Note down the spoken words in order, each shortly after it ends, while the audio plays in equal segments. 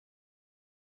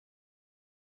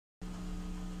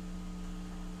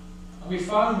we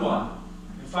found one.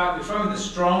 In fact, we found the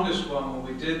strongest one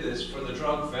when we did this for the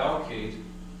drug Velcade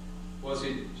was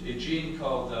a gene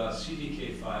called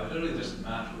CDK5. It really doesn't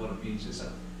matter what it means.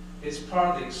 It's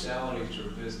part of the accelerator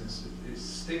business. It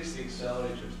sticks the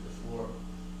accelerator to the floor.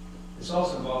 It's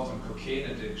also involved in cocaine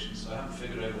addiction, so I haven't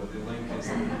figured out what the link is.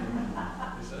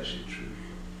 It's actually true.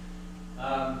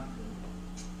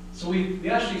 So we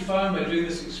actually found by doing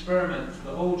this experiment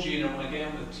for the whole genome, and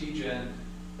again with TGen,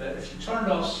 that if you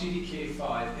turned off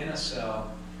CDK5 in a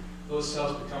cell, those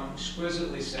cells become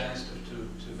exquisitely sensitive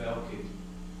to Velcade.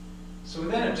 So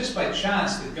then, just by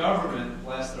chance, the government,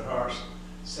 bless their hearts,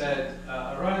 said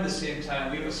around the same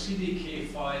time, we have a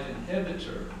CDK5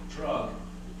 inhibitor drug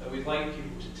that we'd like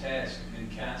people to test in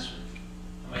cancer.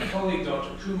 And my colleague,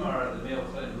 Dr. Kumar at the Mayo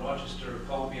Clinic in Rochester,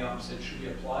 called me up and said, should we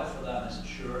apply for that? And I said,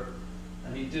 sure.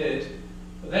 And he did.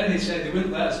 But then they said they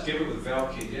wouldn't let us give it with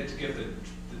Velcade. You had to give the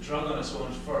drug on its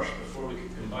own first before we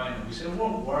could combine them. We said, it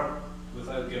won't work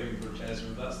without giving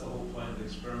bortezomib. That's the whole point of the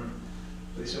experiment.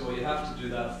 But they said, well, you have to do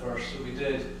that first. So we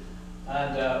did.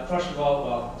 And first of all,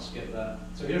 well, I'll skip that.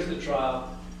 So here's the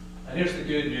trial. And here's the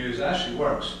good news. It actually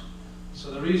works. So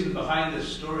the reason behind this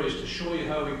story is to show you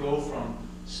how we go from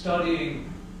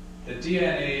studying the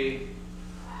DNA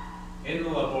in the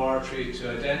laboratory to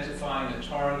identifying a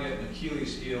target, an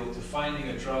Achilles heel, to finding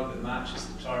a drug that matches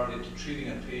the target, to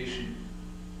treating a patient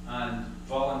and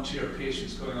volunteer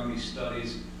patients going on these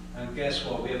studies. And guess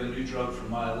what? We have a new drug for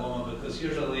myeloma, because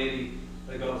here's a lady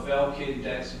that got Velcade,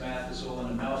 dexamethasone,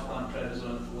 and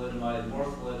melphalan-prednisone, thalidomide,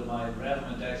 morphothalidomide,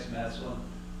 Revlimid, dexamethasone,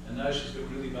 and now she's got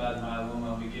really bad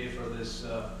myeloma. And we gave her this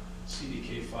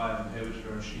CDK5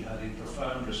 inhibitor, and she had a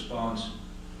profound response.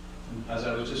 And as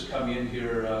I was just coming in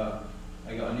here,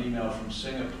 I got an email from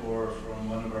Singapore from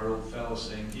one of our old fellows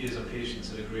saying he is a patient that's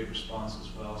had a great response as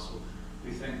well. So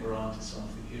we think we're on to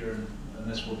something here,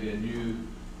 and this will be a new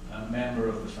member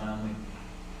of the family.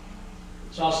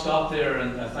 So I'll stop there,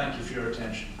 and thank you for your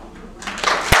attention.